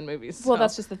 movies. Well, so.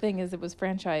 that's just the thing is it was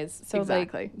franchise. So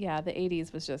Exactly. like, yeah, the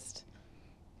 80s was just.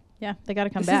 Yeah, they got to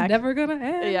come This back. is never gonna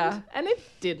end. Yeah, and it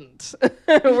didn't.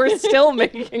 We're still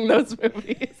making those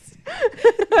movies.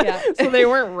 Yeah. So they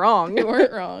weren't wrong. They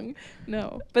weren't wrong.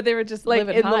 No, but they were just Like,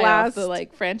 living in the high off last- the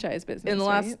like franchise business. In the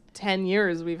right? last 10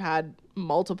 years, we've had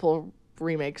multiple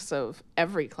remakes of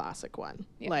every classic one.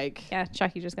 Yeah. Like, Yeah,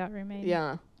 Chucky just got remade.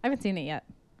 yeah. I haven't seen it yet.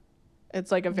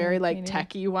 It's like a very me like neither.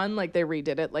 techie one. Like they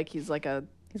redid it. Like he's like an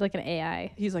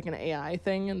AI. AI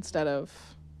thing instead of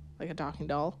like a talking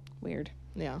doll. Weird.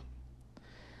 Yeah.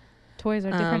 Toys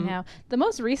are different now. The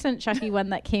most recent Chucky one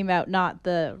that came out, not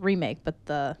the remake, but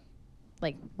the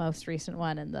like most recent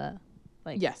one in the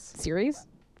like Yes. series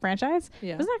franchise,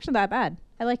 Yeah. wasn't actually that bad.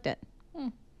 I liked it.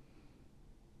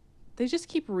 They just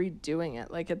keep redoing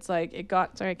it. Like it's like it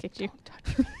got Sorry, I kicked you.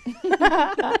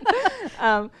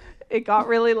 it got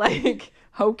really like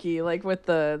hokey, like with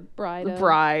the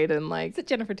bride and like Is it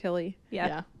Jennifer Tilly?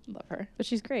 yeah. Love her. But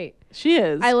she's great. She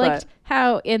is. I but liked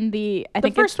how in the I the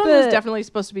think first it's one the was definitely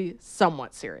supposed to be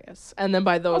somewhat serious, and then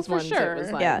by those for ones sure. it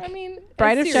was like Yeah. I mean,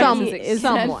 Bride of as Chucky serious as it is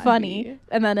can somewhat funny, be.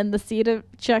 and then in the seat of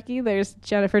Chucky, there's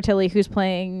Jennifer Tilly who's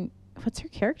playing what's her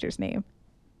character's name,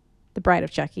 the Bride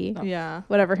of Chucky. yeah.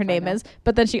 Whatever her name out. is,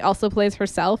 but then she also plays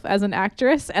herself as an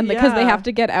actress, and because they Yeah. have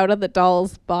to get out of the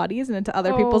dolls' bodies and into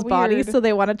other Oh, people's bodies, weird. so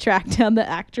they want to track down the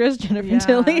actress Jennifer Yeah.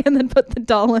 Tilly and then put the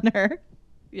doll in her.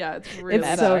 Yeah, it's really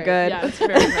It's so meta. good. Yeah, it's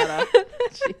very meta.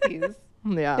 Jeez.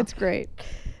 Yeah. It's great.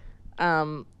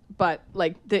 But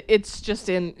like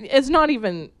it's not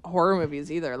even horror movies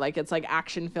either. Like it's like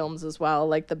action films as well.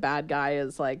 Like the bad guy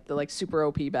is like the like super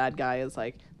OP bad guy is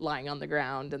like lying on the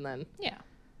ground, and then Yeah.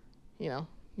 you know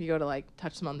you go to like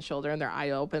touch them on the shoulder and their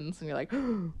eye opens and you're like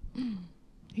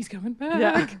He's coming back.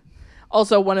 yeah.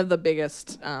 Also, one of the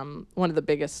biggest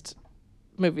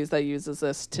movies that uses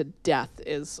this to death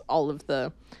is all of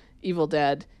the Evil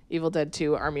Dead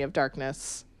 2, Army of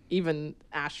Darkness, even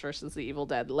Ash versus the Evil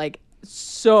Dead, like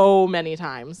so many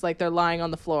times. Like they're lying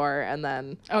on the floor and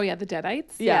then Oh yeah, the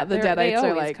Deadites. the they Deadites are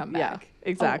always like come yeah, back.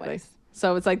 exactly. Always.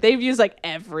 So it's like they've used like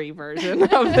every version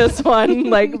of this one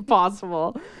like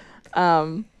possible.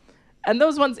 And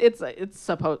those ones, it's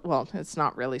supposed. Well, it's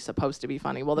not really supposed to be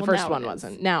funny. Well, the first now one it is.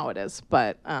 wasn't. Now it is,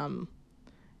 but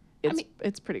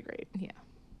it's pretty great. Yeah.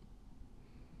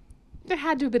 There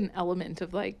had to have been an element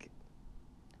of like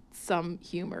some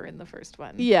humor in the first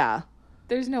one. Yeah,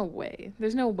 There's no way.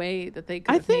 There's no way that they could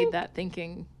I have made think- that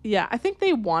thinking. yeah. I think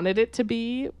they wanted it to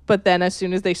be, but then as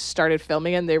soon as they started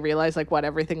filming it, and they realized like what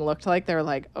everything looked like. They were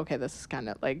like, okay, this is kind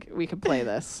of like we could play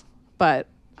this. But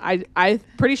I'm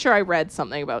pretty sure I read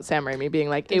something about Sam Raimi being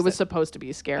like There's it was a- supposed to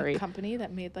be scary. A company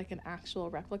that made like an actual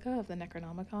replica of the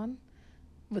Necronomicon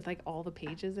with like all the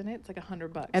pages in it. It's like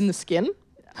 $100. And the skin.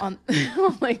 on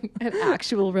like an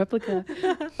actual replica,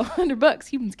 $100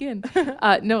 human skin.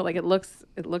 No, like it looks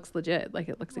legit. Like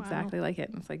it looks Wow. exactly like it,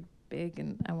 and it's like big,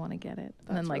 and I want to get it,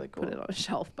 and then That's like really put cool. it on a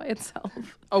shelf by itself.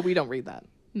 Oh, we don't read that.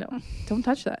 No, don't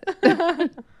touch that.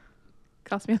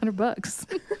 Cost me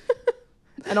 $100.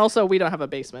 And also, we don't have a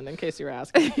basement, in case you were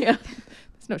asking. Yeah,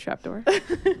 there's no trapdoor.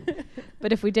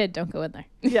 But if we did, don't go in there.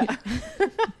 Yeah.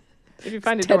 If you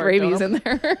find a Ted door, Raimi's don't in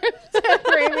there. Ted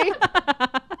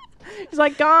Raimi. He's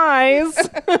like, guys,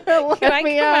 let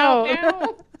me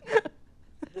out.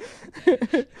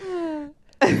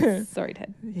 Sorry,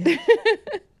 Ted.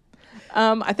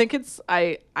 I think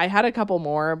I had a couple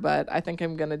more, but I think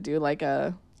I'm gonna do like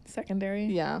a Secondary.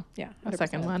 yeah Yeah. a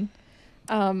second 100%. one.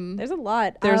 There's a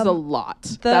lot. There's a lot.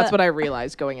 That's what I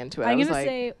realized going into it. I I'm was gonna like,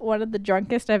 say one of the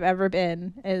drunkest I've ever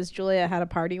been is Julia had a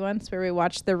party once where we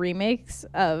watched the remakes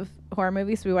of horror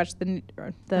movies. We watched the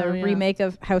Oh, yeah. remake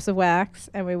of House of Wax,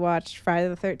 and we watched Friday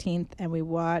the 13th, and we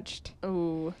watched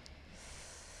ooh,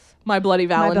 My Bloody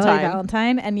My Valentine. Bloody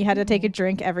Valentine, and you had to take a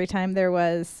drink every time there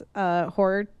was a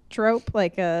horror trope,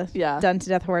 like a Yeah. done to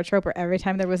death horror trope, or every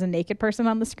time there was a naked person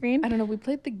on the screen. I don't know. We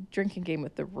played the drinking game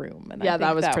with the room, and Yeah, I think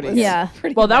that was pretty good. Yeah.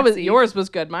 pretty Well, that was messy. yours was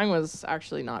good. Mine was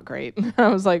actually not great. I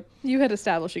was like, You had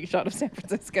establishing shot of San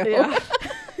Francisco. yeah.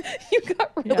 You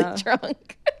got really Yeah.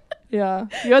 drunk. Yeah.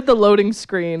 You had the loading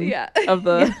screen Yeah. of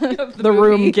the Of the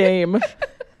room movie. game.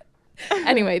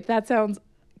 Anyway, that sounds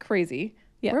crazy.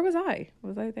 Yeah. Where was I?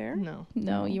 Was I there? No.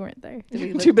 No, you weren't there. Did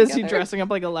we live Too busy together? dressing up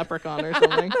like a leprechaun or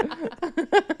something.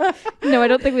 No, I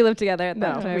don't think we lived together at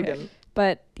that No, time. we didn't.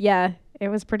 But yeah, it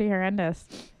was pretty horrendous.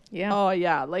 Yeah. Oh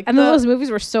yeah, like And then those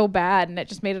movies were so bad, and it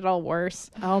just made it all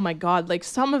worse. oh my god, like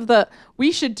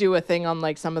we should do a thing on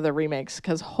like some of the remakes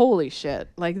because holy shit,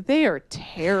 like they are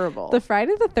terrible. The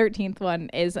Friday the 13th one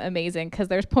is amazing because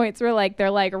there's points where like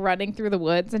they're like running through the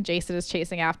woods and Jason is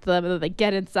chasing after them, and then they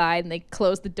get inside and they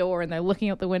close the door and they're looking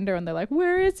out the window and they're like,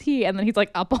 "Where is he?" And then he's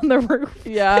like up on the roof.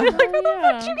 yeah, Like, where the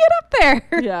fuck did you get up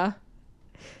there? yeah,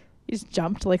 He just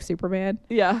jumped like Superman.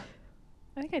 yeah.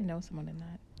 I think I know someone in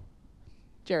that.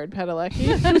 Jared Padalecki.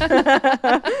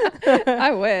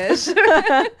 I wish.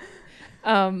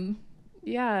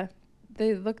 Yeah,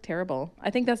 they look terrible. I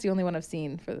think that's the only one I've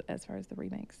seen as far as the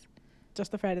remakes.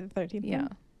 Just the Friday the 13th. Yeah.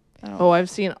 Oh, I've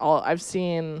seen.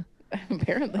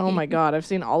 Apparently. Oh my god, I've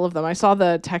seen all of them. I saw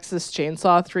the Texas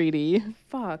Chainsaw 3D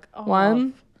Fuck. off.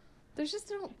 one. There's just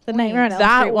no The point. Nightmare on Elm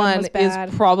That Street one was is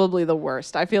bad. probably the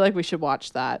worst. I feel like we should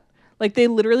watch that. Like they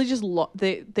literally just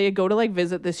they go to like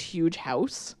visit this huge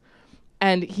house,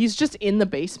 and he's just in the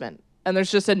basement, and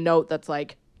there's just a note that's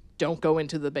like, "Don't go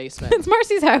into the basement." It's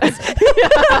Marcy's house.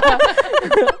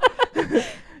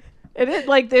 It is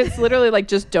like it's literally like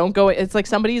just don't go. It's like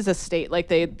somebody's estate. Like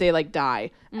they like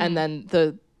die, Mm. and then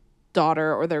the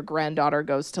daughter or their granddaughter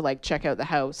goes to like check out the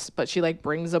house, but she like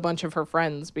brings a bunch of her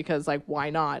friends because like why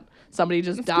not? Somebody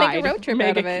just make a died. road trip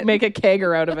make out of it. Make a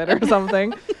kegger out of it or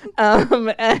something.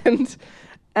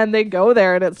 And they go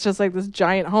there and it's just like this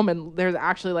giant home, and there's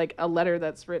actually like a letter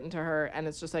that's written to her, and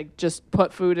it's just like, just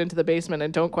put food into the basement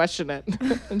and don't question it.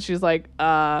 And she's like,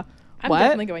 I'm what?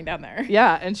 definitely going down there.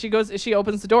 Yeah, and she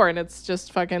opens the door and it's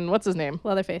just fucking what's his name?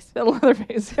 Leatherface.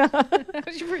 Leatherface. Yeah. How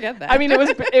did you forget that? I mean,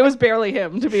 it was barely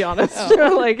him, to be honest.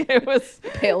 Oh. Like it was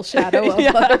pale shadow of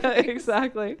yeah, Leatherface.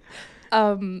 exactly.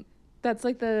 That's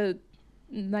like the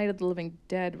Night of the Living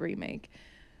Dead remake.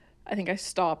 I think I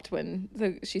stopped when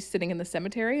she's sitting in the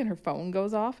cemetery and her phone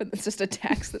goes off and it's just a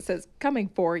text that says, "Coming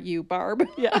for you, Barb."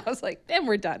 Yeah. I was like, and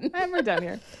we're done. And we're done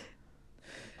here.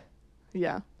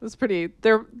 Yeah, it's pretty.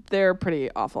 They're pretty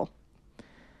awful.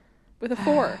 With a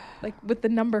 4, like with the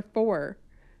number 4.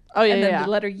 Oh yeah, and then yeah. the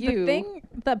letter The U. thing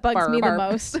that bugs me the Barb.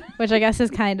 most, which I guess is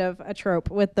kind of a trope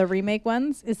with the remake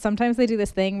ones, is sometimes they do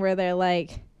this thing where they're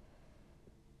like,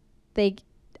 they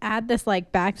add this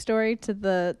like backstory to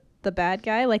the bad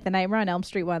guy, like the Nightmare on Elm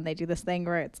Street one. They do this thing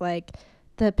where it's like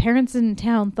the parents in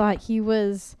town thought he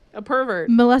was A pervert.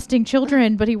 molesting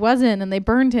children, but he wasn't, and they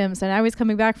burned him. So now he's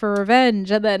coming back for revenge.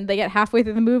 And then they get halfway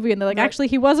through the movie, and they're like, Right. actually,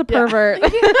 he was a pervert.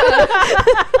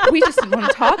 We just didn't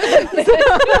want to talk about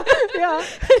it.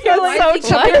 Yeah, Why that's is he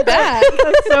so coming true. back?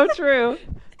 That's so true.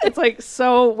 It's like,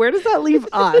 so where does that leave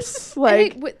us?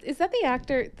 Like, Is that the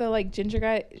actor, the like ginger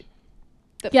guy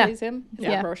that Yeah. plays him? Is Yeah.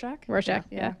 that Rorschach? Rorschach,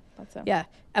 Yeah. yeah. That's him. Yeah.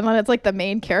 And then it's like the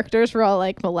main characters were all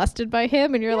like molested by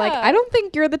him. And you're like, Yeah. I don't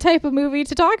think you're the type of movie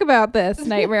to talk about this,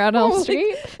 Nightmare on Elm Like,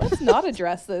 Street. Let's not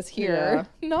address this here.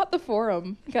 Not the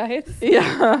forum, guys.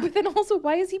 yeah, But then also,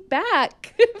 why is he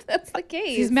back? If that's the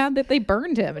case. He's mad that they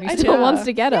burned him and he I still know. wants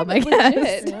to get Yeah, him, I but guess.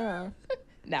 legit. yeah.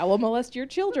 Now we'll molest your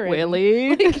children.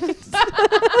 Willie,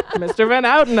 Mr. Van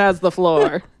Houten has the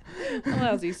floor.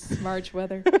 Lousy smarch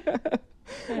weather.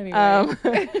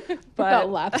 Anyway. But Not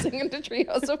lapsing into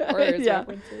Treehouse of Horrors Yeah.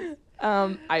 references.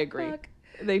 I agree. Fuck.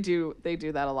 They do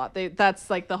that a lot. That's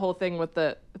like the whole thing with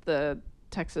the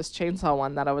Texas Chainsaw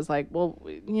one that I was like, well,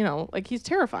 you know, like he's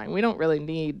terrifying. We don't really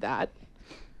need that.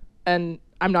 And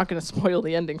I'm not going to spoil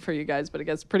the ending for you guys, but it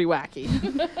gets pretty wacky.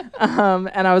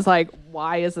 And I was like,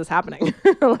 why is this happening?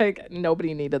 Like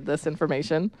nobody needed this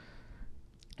information.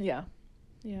 Yeah.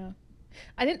 Yeah.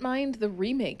 I didn't mind the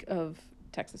remake of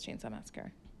Texas Chainsaw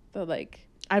Massacre. The like,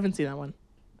 I haven't seen that one.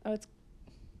 oh, it's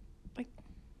like,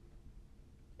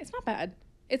 it's not bad.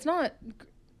 It's not.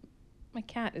 My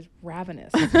cat is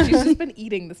ravenous. She's just been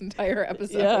eating this entire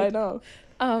episode. know.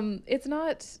 It's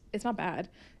not bad.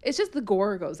 It's just the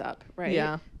gore goes up, right?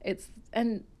 Yeah.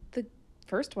 And the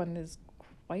first one is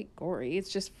quite gory. It's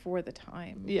just for the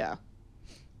time. Yeah.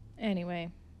 Anyway,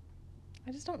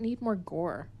 I just don't need more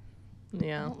gore. I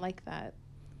Yeah. don't like that.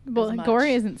 Well, as much.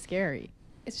 gory isn't scary.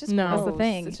 It's just No. That's the gross.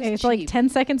 thing. It's It's, just like cheap. 10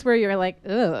 seconds where you're like,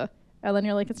 ugh. And then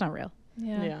you're like, it's not real.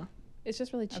 Yeah. Yeah. It's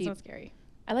just really That's cheap. not scary.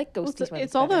 I like Well, ghosty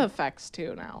it's all the effects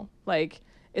too now. Like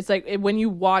it's like when you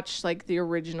watch like the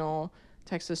original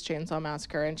Texas Chainsaw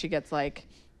Massacre and she gets like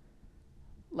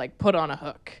put on a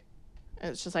hook And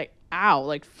it's just like, ow,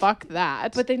 like, fuck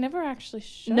that. But they never actually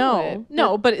show it.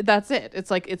 No, but that's it.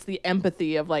 It's like, it's the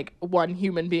empathy of like one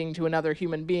human being to another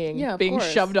human being Yeah, of being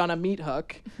course. shoved on a meat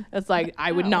hook. It's like,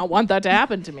 I would Ow. not want that to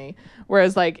happen to me.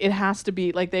 Whereas like, it has to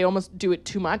be like, they almost do it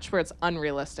too much where it's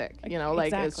unrealistic, you know,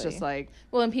 like it's Exactly. just like,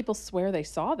 Well, and people swear they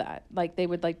saw that. Like they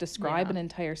would like describe Yeah. an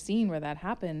entire scene where that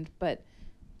happened, but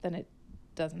then it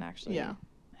doesn't actually Yeah.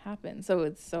 happen. So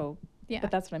it's so Yeah.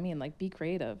 But that's what I mean. Like be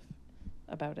creative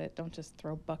about it. Don't just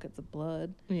throw buckets of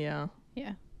blood. yeah.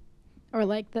 Yeah. Or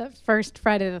like the first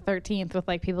Friday the 13th with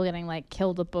like people getting like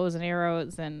killed with bows and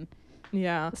arrows and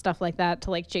Yeah. stuff like that,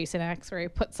 to like Jason X, where he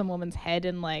put some woman's head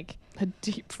in like A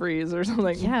deep freeze or something.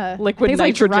 liquid Liquid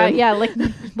nitrogen. like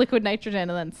liquid nitrogen,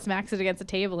 and then smacks it against a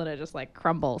table and it just like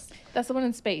crumbles. That's the one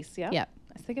in space, yeah? Yeah.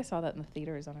 I think I saw that in the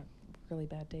theaters on a really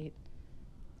bad date.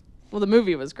 Well, the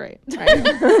movie was great. Right?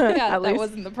 Yeah, At that least-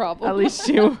 wasn't the problem. At least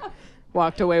you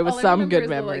walked away with All I some remember good is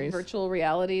the, memories. like, virtual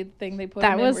reality thing they put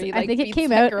That him in was- where he, I like, think it beats came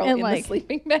that out girl in, in like- the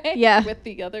sleeping bag Yeah. with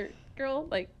the other girl.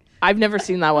 Like I've never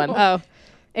seen that one. Oh,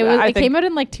 it Yeah, was. I It think- came out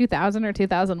in like 2000 or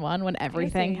 2001 when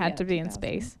everything say, had yeah, to be in 2000.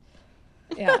 space.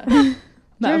 yeah.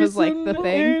 That was like the Jason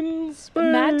thing. in space.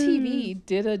 Mad TV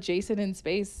did a Jason in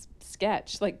Space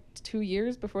sketch like 2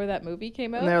 years before that movie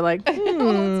came out. And they're like,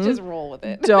 Let's just roll with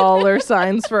it. dollar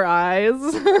signs for eyes.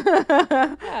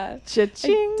 Yeah.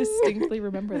 Cha-ching. I distinctly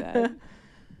remember that.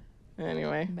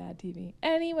 Anyway. Mad TV.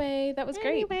 Anyway, that was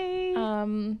great. Anyway.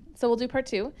 So we'll do part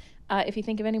 2. If you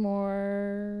think of any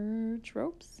more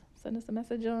tropes, send us a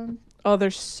message on. Oh,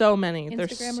 there's so many. Instagram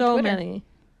There's or so Twitter. many.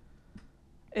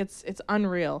 It's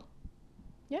unreal.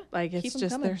 Yeah. Like keep it's 'em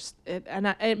just coming. there's it, and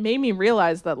it made me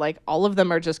realize that like all of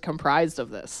them are just comprised of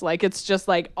this. Like it's just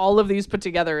like all of these put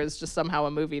together is just somehow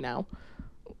a movie now.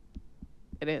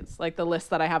 It is like the list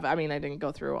that I have. I mean, I didn't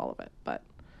go through all of it, but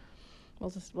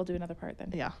We'll do another part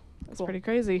then. yeah, it's Cool. pretty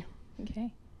crazy.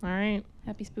 Okay. All right.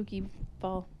 Happy spooky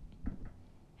fall.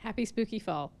 Happy spooky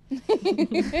fall.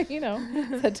 You know,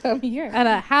 it's that time of year. And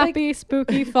a happy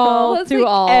spooky fall Well, it's to like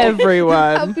all. How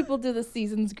Everyone. people do the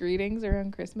season's greetings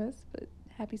around Christmas, but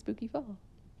happy spooky fall.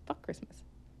 Fuck Christmas.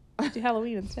 Let's do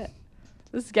Halloween instead.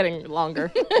 This is getting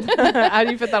longer. How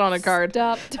do you fit that on a card?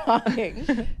 Stop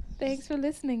talking. Thanks for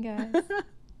listening, guys.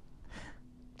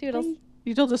 Doodles.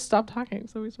 You told us stop talking,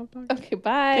 so we stopped talking. Okay,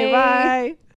 bye. Okay,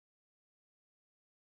 bye.